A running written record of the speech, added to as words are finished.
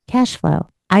cash flow,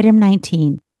 item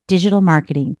 19, digital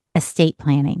marketing, estate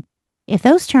planning. If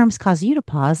those terms cause you to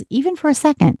pause even for a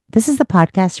second, this is the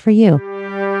podcast for you.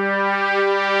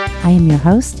 I am your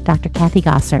host, Dr. Kathy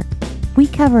Gosser. We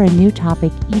cover a new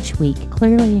topic each week,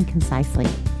 clearly and concisely.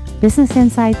 Business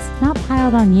insights not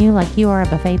piled on you like you are a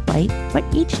buffet plate, but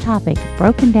each topic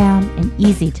broken down and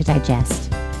easy to digest.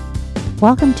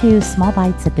 Welcome to Small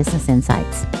Bites of Business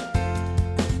Insights.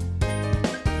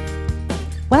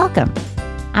 Welcome.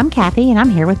 I'm Kathy and I'm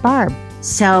here with Barb.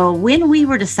 So when we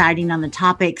were deciding on the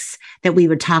topics that we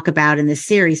would talk about in this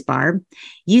series, Barb,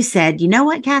 you said, you know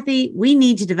what, Kathy, we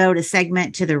need to devote a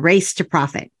segment to the race to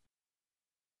profit.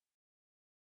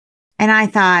 And I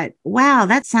thought, wow,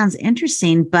 that sounds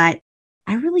interesting, but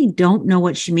I really don't know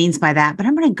what she means by that, but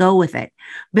I'm going to go with it.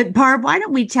 But Barb, why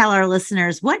don't we tell our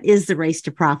listeners, what is the race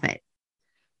to profit?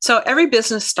 So every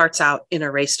business starts out in a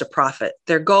race to profit.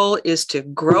 Their goal is to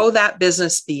grow that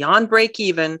business beyond break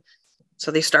even.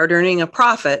 So they start earning a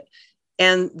profit.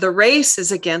 And the race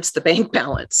is against the bank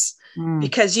balance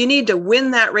because you need to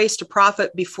win that race to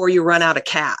profit before you run out of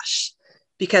cash.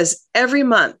 Because every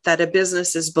month that a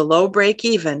business is below break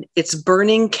even, it's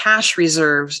burning cash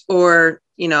reserves, or,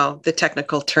 the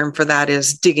technical term for that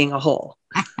is digging a hole.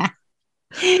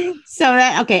 Okay,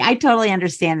 I totally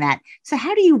understand that. So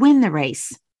how do you win the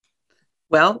race?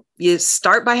 Well, you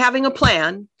start by having a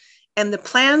plan, and the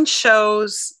plan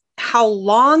shows how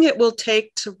long it will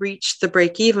take to reach the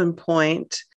break-even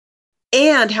point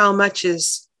and how much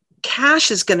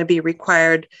cash is going to be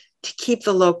required to keep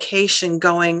the location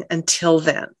going until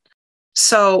then.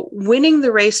 So winning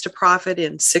the race to profit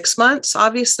in 6 months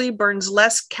obviously burns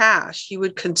less cash. You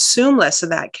would consume less of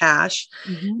that cash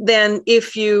than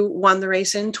if you won the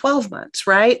race in 12 months,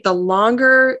 right? The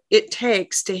longer it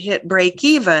takes to hit break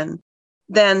even,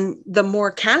 then the more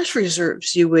cash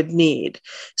reserves you would need.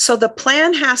 So the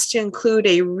plan has to include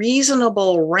a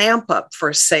reasonable ramp up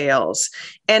for sales,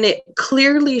 and it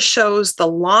clearly shows the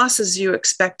losses you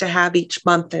expect to have each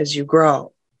month as you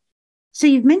grow. So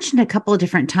you've mentioned a couple of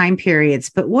different time periods,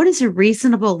 but what is a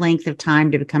reasonable length of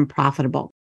time to become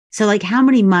profitable? So how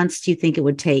many months do you think it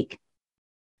would take?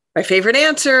 My favorite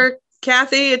answer,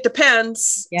 Kathy, it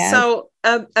depends. Yes. So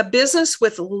a business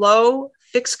with low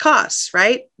fixed costs,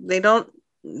 right? They don't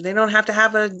have to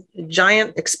have a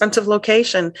giant expensive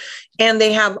location, and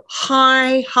they have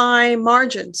high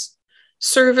margins.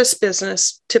 Service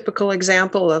business, typical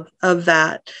example of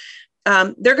that.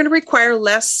 They're going to require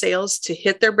less sales to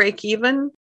hit their break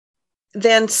even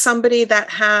than somebody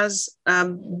that has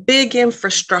big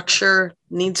infrastructure,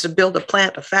 needs to build a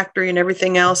plant, a factory, and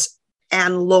everything else,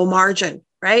 and low margin,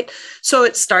 right? So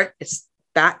it's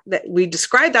that we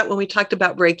described that when we talked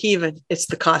about break even. It's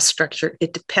the cost structure.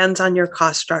 It depends on your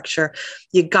cost structure.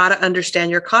 You got to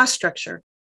understand your cost structure.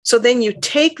 So then you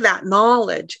take that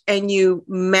knowledge and you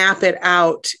map it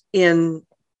out in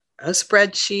a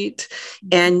spreadsheet,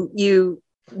 and you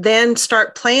then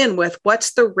start playing with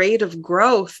what's the rate of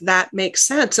growth that makes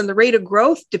sense. And the rate of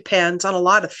growth depends on a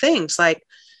lot of things, like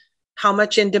how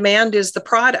much in demand is the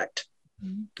product?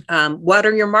 What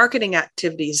are your marketing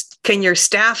activities? Can your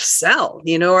staff sell?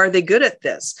 Are they good at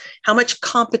this? How much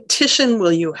competition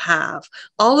will you have?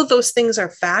 All of those things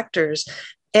are factors,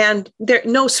 and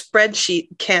no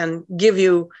spreadsheet can give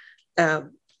you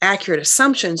accurate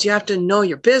assumptions. You have to know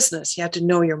your business. You have to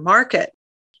know your market.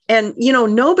 And,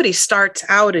 nobody starts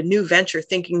out a new venture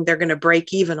thinking they're going to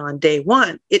break even on day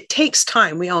one. It takes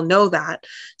time. We all know that.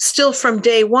 Still, from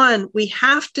day one, we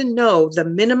have to know the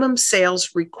minimum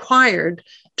sales required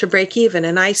to break even.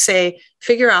 And I say,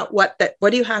 figure out what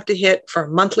do you have to hit for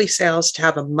monthly sales to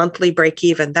have a monthly break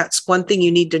even. That's one thing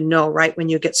you need to know right when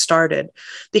you get started,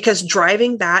 because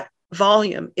driving that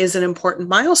volume is an important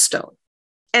milestone.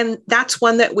 And that's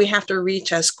one that we have to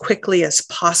reach as quickly as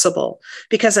possible,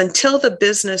 because until the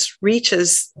business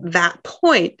reaches that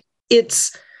point,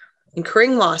 it's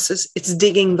incurring losses, it's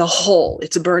digging the hole,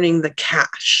 it's burning the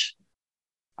cash.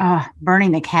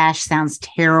 Burning the cash sounds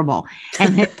terrible.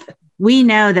 And we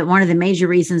know that one of the major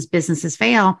reasons businesses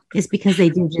fail is because they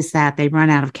do just that. They run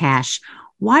out of cash.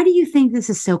 Why do you think this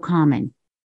is so common?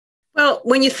 Well,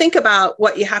 when you think about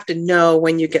what you have to know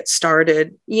when you get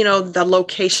started, the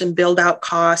location build out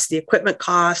costs, the equipment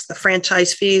costs, the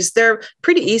franchise fees, they're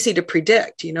pretty easy to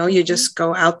predict. You just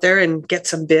go out there and get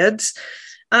some bids.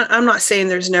 I'm not saying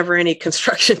there's never any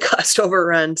construction cost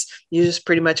overruns. You just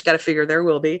pretty much got to figure there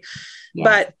will be.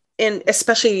 Yes. But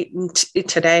especially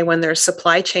today when there's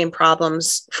supply chain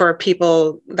problems for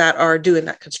people that are doing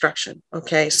that construction.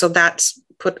 Okay. So that's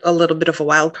put a little bit of a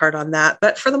wild card on that.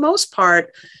 But for the most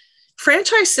part,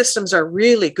 franchise systems are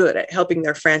really good at helping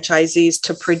their franchisees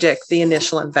to predict the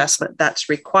initial investment that's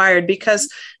required because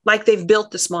like they've built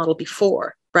this model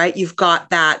before, right? You've got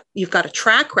a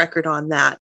track record on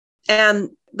that.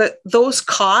 And those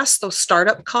costs, those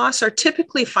startup costs are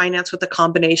typically financed with a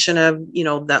combination of,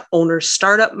 the owner's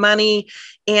startup money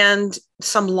and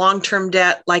some long-term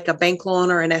debt like a bank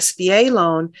loan or an SBA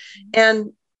loan.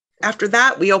 And after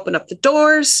that, we open up the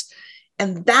doors.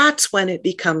 And that's when it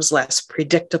becomes less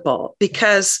predictable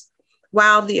because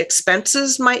while the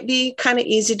expenses might be kind of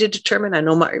easy to determine, I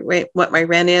know what my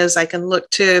rent is. I can look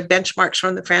to benchmarks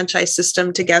from the franchise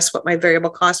system to guess what my variable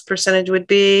cost percentage would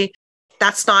be.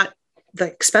 The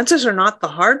expenses are not the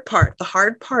hard part. The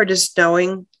hard part is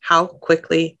knowing how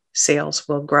quickly sales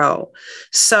will grow.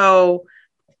 So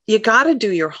you got to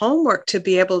do your homework to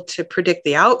be able to predict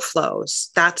the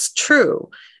outflows. That's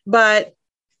true. But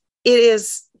it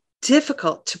is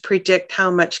difficult to predict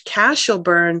how much cash you'll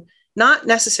burn, not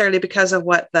necessarily because of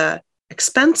what the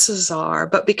expenses are,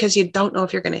 but because you don't know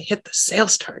if you're going to hit the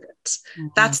sales targets. Mm-hmm.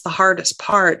 That's the hardest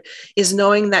part, is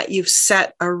knowing that you've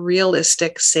set a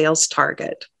realistic sales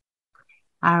target.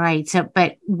 All right.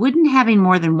 But wouldn't having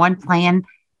more than one plan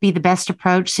be the best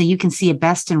approach so you can see a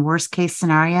best and worst case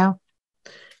scenario?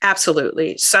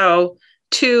 Absolutely. So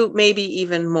 2, maybe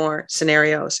even more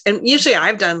scenarios. And usually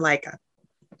I've done like a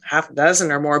half a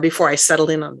dozen or more before I settled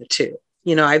in on the 2.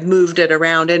 I've moved it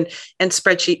around and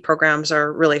spreadsheet programs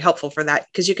are really helpful for that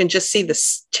because you can just see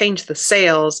change the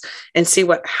sales and see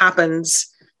what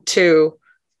happens to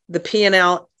the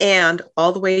P&L and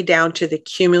all the way down to the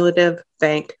cumulative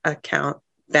bank account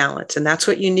balance. And that's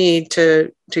what you need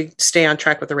to stay on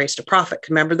track with the race to profit.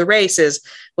 Remember, the race is,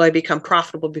 will I become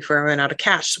profitable before I run out of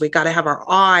cash? So we got to have our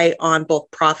eye on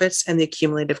both profits and the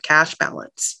cumulative cash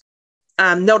balance.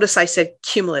 Notice I said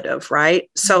cumulative, right?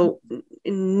 So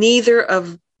neither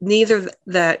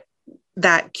that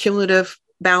cumulative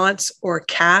balance or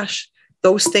cash,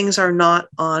 those things are not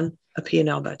on a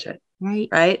P&L budget,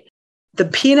 right? The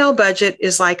P&L budget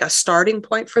is like a starting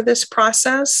point for this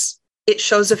process. It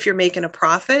shows if you're making a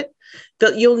profit,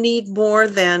 but you'll need more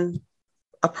than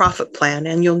a profit plan.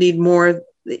 And you'll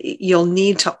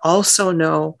need to also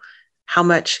know how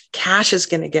much cash is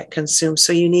going to get consumed.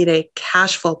 So you need a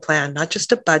cash flow plan, not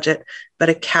just a budget, but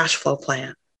a cash flow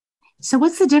plan. So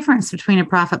what's the difference between a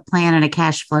profit plan and a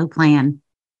cash flow plan?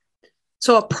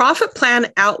 So a profit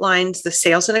plan outlines the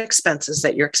sales and expenses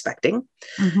that you're expecting,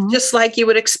 just like you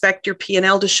would expect your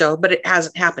P&L to show, but it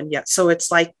hasn't happened yet. So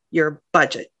it's like your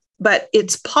budget. But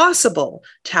it's possible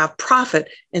to have profit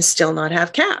and still not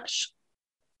have cash.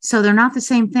 So they're not the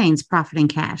same things, profit and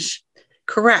cash.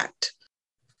 Correct.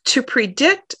 To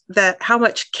predict how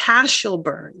much cash you'll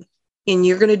burn, and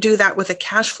you're going to do that with a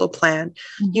cash flow plan,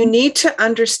 you need to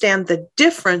understand the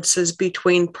differences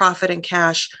between profit and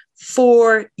cash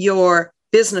for your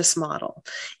business model.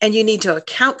 And you need to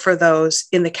account for those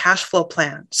in the cash flow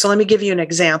plan. So let me give you an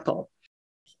example.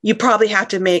 You probably have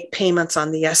to make payments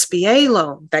on the SBA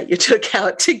loan that you took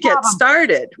out to get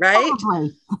started, right?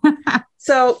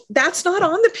 So that's not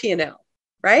on the P&L,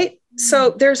 right? So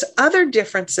there's other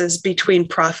differences between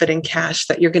profit and cash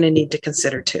that you're going to need to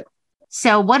consider too.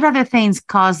 So what other things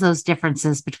cause those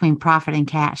differences between profit and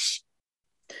cash?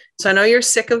 So I know you're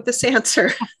sick of this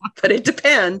answer, but it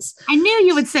depends. I knew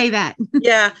you would say that.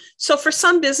 Yeah. So for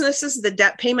some businesses, the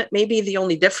debt payment may be the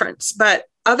only difference, but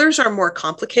others are more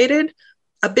complicated.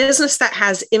 A business that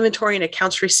has inventory and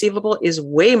accounts receivable is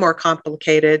way more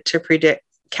complicated to predict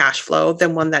cash flow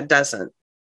than one that doesn't.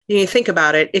 You think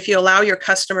about it. If you allow your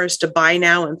customers to buy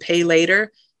now and pay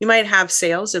later, you might have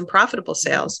sales and profitable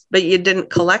sales, but you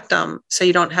didn't collect them, so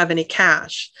you don't have any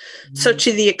cash. So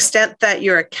to the extent that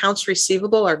your accounts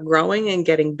receivable are growing and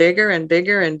getting bigger and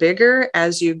bigger and bigger,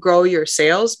 as you grow your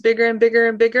sales bigger and bigger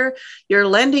and bigger, you're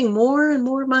lending more and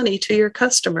more money to your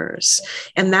customers,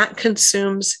 and that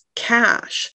consumes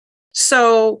cash.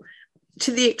 So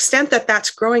to the extent that that's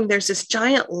growing, there's this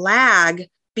giant lag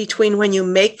between when you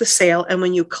make the sale and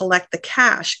when you collect the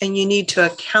cash, and you need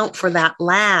to account for that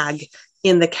lag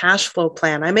in the cash flow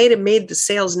plan. I may have made the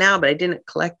sales now, but I didn't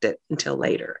collect it until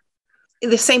later.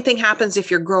 The same thing happens if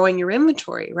you're growing your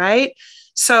inventory, right?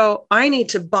 So I need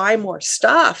to buy more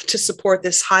stuff to support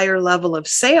this higher level of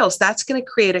sales. That's going to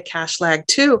create a cash lag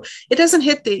too. It doesn't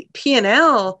hit the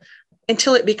P&L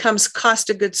until it becomes cost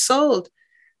of goods sold.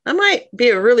 I might be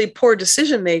a really poor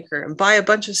decision maker and buy a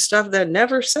bunch of stuff that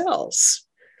never sells.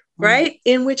 Right?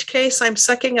 In which case I'm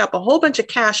sucking up a whole bunch of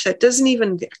cash that doesn't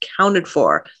even get accounted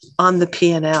for on the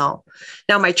P&L.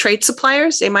 Now, my trade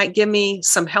suppliers, they might give me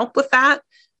some help with that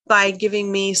by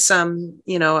giving me some,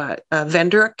 a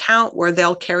vendor account where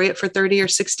they'll carry it for 30 or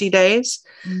 60 days.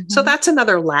 So that's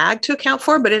another lag to account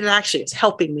for, but it actually is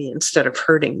helping me instead of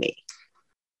hurting me.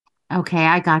 Okay,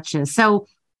 I gotcha. So,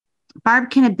 Barb,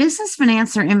 can a business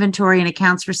finance their inventory and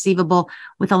accounts receivable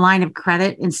with a line of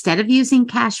credit instead of using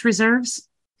cash reserves?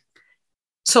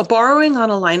 So borrowing on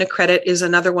a line of credit is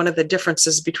another one of the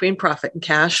differences between profit and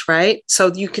cash, right?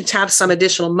 So you can have some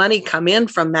additional money come in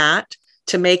from that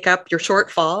to make up your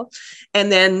shortfall,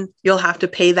 and then you'll have to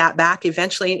pay that back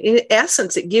eventually. In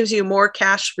essence, it gives you more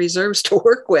cash reserves to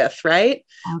work with, right?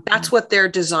 Okay. That's what they're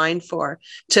designed for,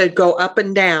 to go up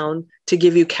and down to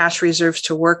give you cash reserves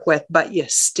to work with, but you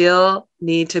still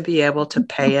need to be able to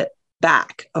pay it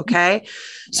back, okay?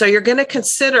 So you're going to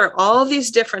consider all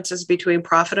these differences between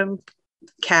profit and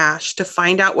cash to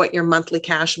find out what your monthly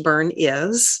cash burn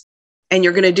is. And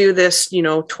you're going to do this,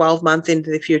 12 months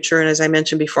into the future. And as I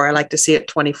mentioned before, I like to see it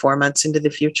 24 months into the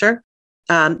future.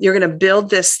 You're going to build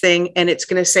this thing, and it's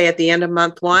going to say at the end of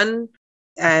month one,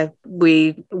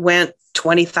 we went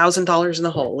 $20,000 in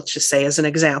the hole, let's just say as an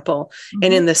example.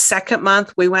 And in the second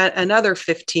month, we went another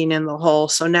 15 in the hole.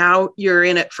 So now you're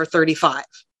in it for 35,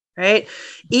 right?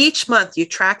 Each month you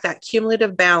track that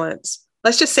cumulative balance.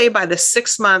 Let's just say by the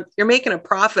 6th month, you're making a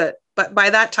profit. But by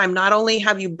that time, not only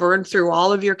have you burned through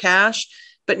all of your cash,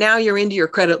 but now you're into your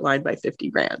credit line by 50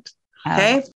 grand.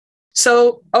 Okay.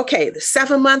 So, okay, the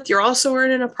 7th month, you're also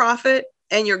earning a profit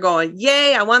and you're going,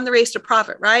 yay, I won the race to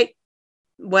profit, right?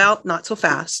 Well, not so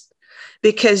fast,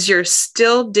 because you're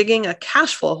still digging a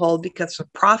cash flow hole because the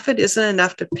profit isn't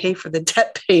enough to pay for the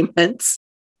debt payments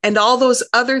and all those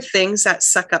other things that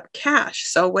suck up cash.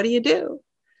 So what do?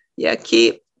 You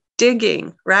keep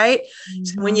digging, right?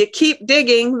 So when you keep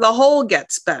digging, the hole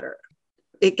gets better.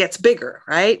 It gets bigger,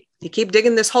 right? You keep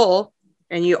digging this hole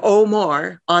and you owe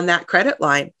more on that credit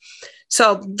line.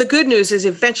 So the good news is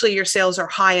eventually your sales are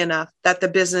high enough that the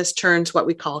business turns what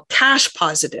we call cash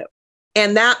positive.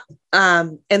 And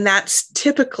that's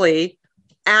typically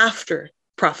after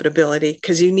profitability,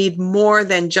 because you need more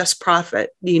than just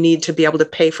profit. You need to be able to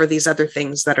pay for these other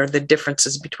things that are the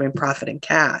differences between profit and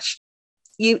cash.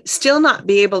 You still not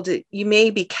be able to, you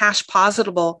may be cash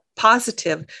positive,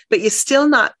 but you still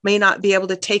may not be able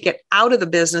to take it out of the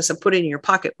business and put it in your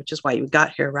pocket, which is why you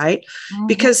got here, right?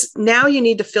 Because now you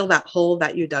need to fill that hole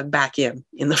that you dug back in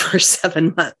the first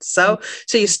 7 months. So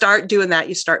you start doing that.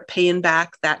 You start paying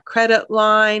back that credit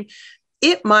line.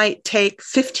 It might take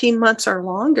 15 months or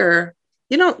longer.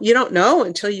 You don't know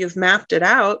until you've mapped it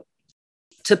out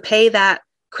to pay that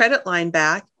credit line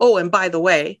back. Oh, and by the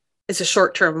way, it's a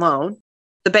short-term loan.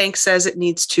 The bank says it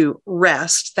needs to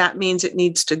rest. That means it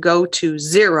needs to go to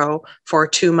 0 for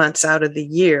 2 months out of the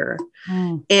year.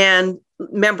 And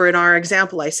remember, in our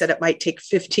example, I said it might take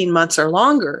 15 months or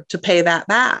longer to pay that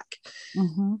back.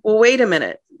 Well, wait a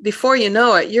minute. Before you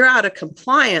know it, you're out of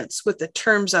compliance with the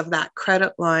terms of that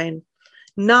credit line.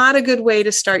 Not a good way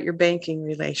to start your banking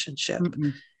relationship.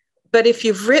 But if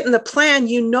you've written the plan,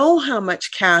 you know how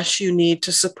much cash you need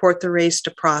to support the race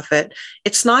to profit.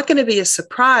 It's not going to be a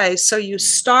surprise. So you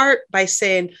start by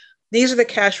saying, these are the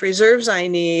cash reserves I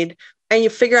need, and you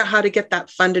figure out how to get that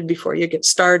funded before you get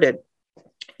started.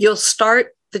 You'll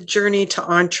start the journey to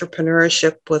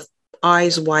entrepreneurship with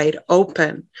eyes wide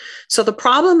open. So the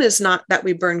problem is not that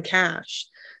we burn cash.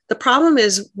 The problem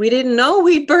is we didn't know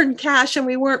we'd burn cash and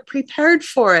we weren't prepared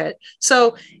for it.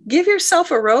 So give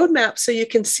yourself a roadmap so you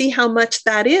can see how much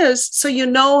that is, so you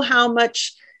know how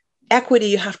much equity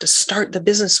you have to start the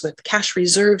business with, cash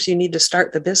reserves you need to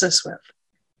start the business with.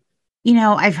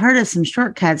 I've heard of some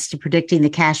shortcuts to predicting the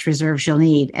cash reserves you'll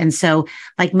need. And so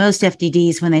like most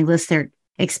FDDs, when they list their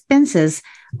expenses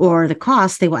or the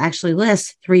cost, they will actually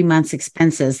list 3 months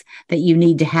expenses that you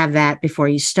need to have that before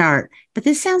you start. But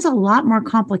this sounds a lot more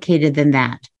complicated than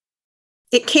that.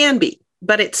 It can be,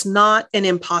 but it's not an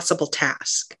impossible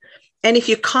task. And if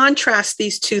you contrast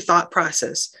these two thought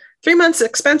processes, 3 months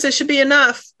expenses should be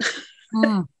enough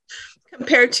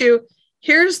compared to,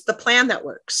 here's the plan that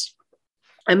works.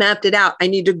 I mapped it out. I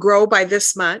need to grow by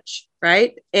this much,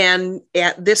 right? And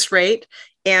at this rate.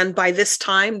 And by this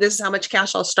time, this is how much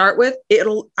cash I'll start with.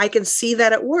 I can see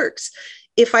that it works.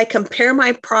 If I compare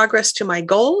my progress to my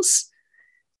goals,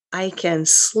 I can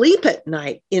sleep at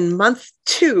night in month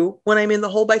 2 when I'm in the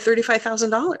hole by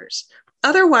 $35,000.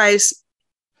 Otherwise,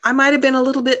 I might have been a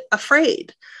little bit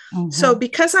afraid. So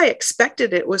because I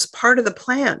expected it was part of the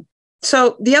plan.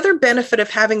 So the other benefit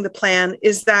of having the plan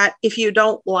is that if you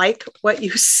don't like what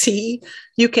you see,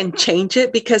 you can change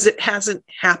it because it hasn't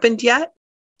happened yet.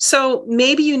 So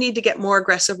maybe you need to get more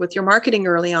aggressive with your marketing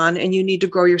early on and you need to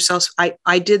grow yourself.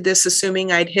 I did this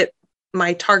assuming I'd hit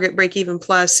my target break even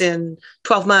plus in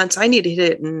 12 months. I need to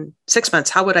hit it in 6 months.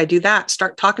 How would I do that?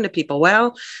 Start talking to people.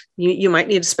 Well, you might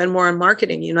need to spend more on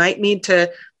marketing. You might need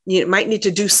to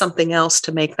do something else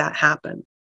to make that happen.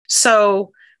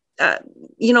 So,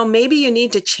 maybe you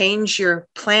need to change your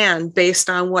plan based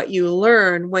on what you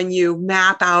learn when you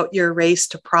map out your race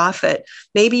to profit.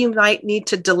 Maybe you might need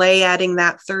to delay adding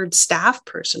that third staff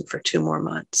person for 2 more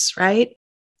months, right?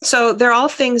 So they're all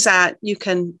things that you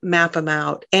can map them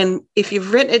out. And if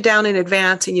you've written it down in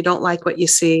advance and you don't like what you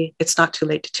see, it's not too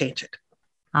late to change it.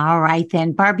 All right,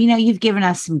 then, Barb, you've given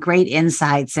us some great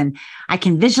insights, and I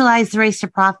can visualize the race to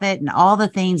profit and all the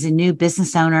things a new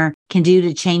business owner can do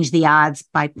to change the odds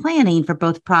by planning for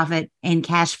both profit and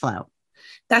cash flow.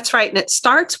 That's right. And it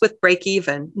starts with break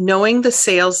even, knowing the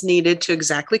sales needed to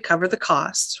exactly cover the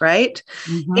costs, right?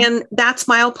 Mm-hmm. And that's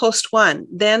milepost 1.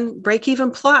 Then break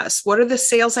even plus, what are the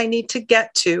sales I need to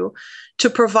get to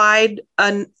provide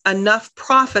enough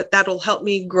profit that'll help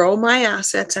me grow my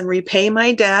assets and repay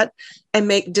my debt and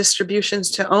make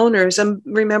distributions to owners. And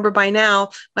remember, by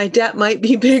now, my debt might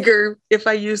be bigger if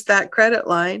I use that credit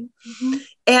line. Mm-hmm.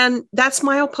 And that's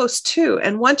milepost 2.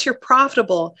 And once you're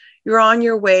profitable, you're on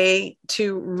your way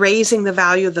to raising the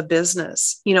value of the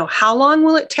business. How long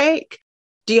will it take?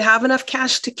 Do you have enough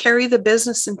cash to carry the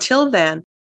business until then?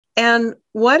 And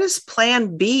what is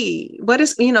plan B? What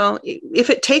is, if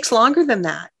it takes longer than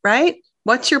that, right?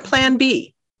 What's your plan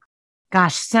B?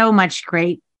 Gosh, so much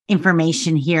great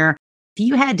information here. If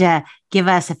you had to give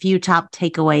us a few top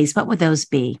takeaways, what would those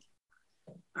be?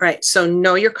 All right. So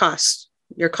know your cost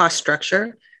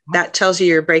structure. That tells you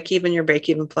your break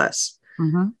even plus.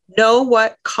 Mm-hmm. Know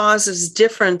what causes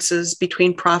differences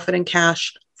between profit and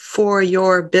cash for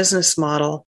your business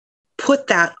model. Put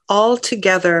that all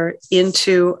together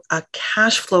into a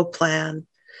cash flow plan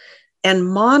and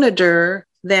monitor.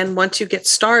 Then once you get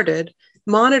started,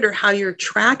 monitor how you're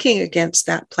tracking against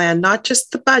that plan, not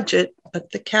just the budget,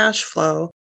 but the cash flow,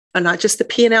 and not just the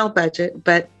P&L budget,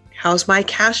 but how's my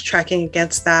cash tracking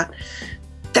against that?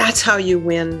 That's how you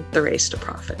win the race to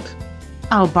profit.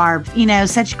 Oh, Barb,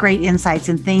 such great insights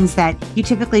and things that you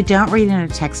typically don't read in a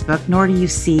textbook, nor do you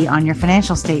see on your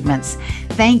financial statements.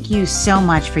 Thank you so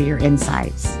much for your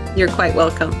insights. You're quite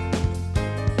welcome.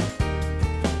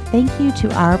 Thank you to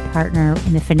our partner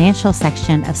in the financial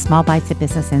section of Small Bites of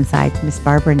Business Insights, Ms.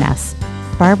 Barbara Ness.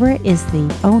 Barbara is the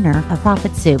owner of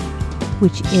Profit Soup,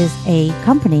 which is a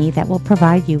company that will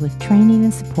provide you with training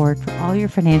and support for all your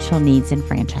financial needs in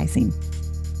franchising.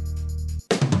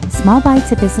 Small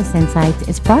Bites of Business Insights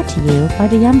is brought to you by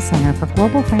the Yum Center for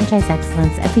Global Franchise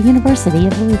Excellence at the University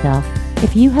of Louisville.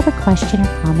 If you have a question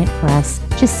or comment for us,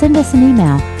 just send us an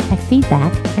email at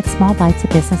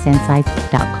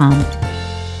feedback@smallbitesofbusinessinsights.com.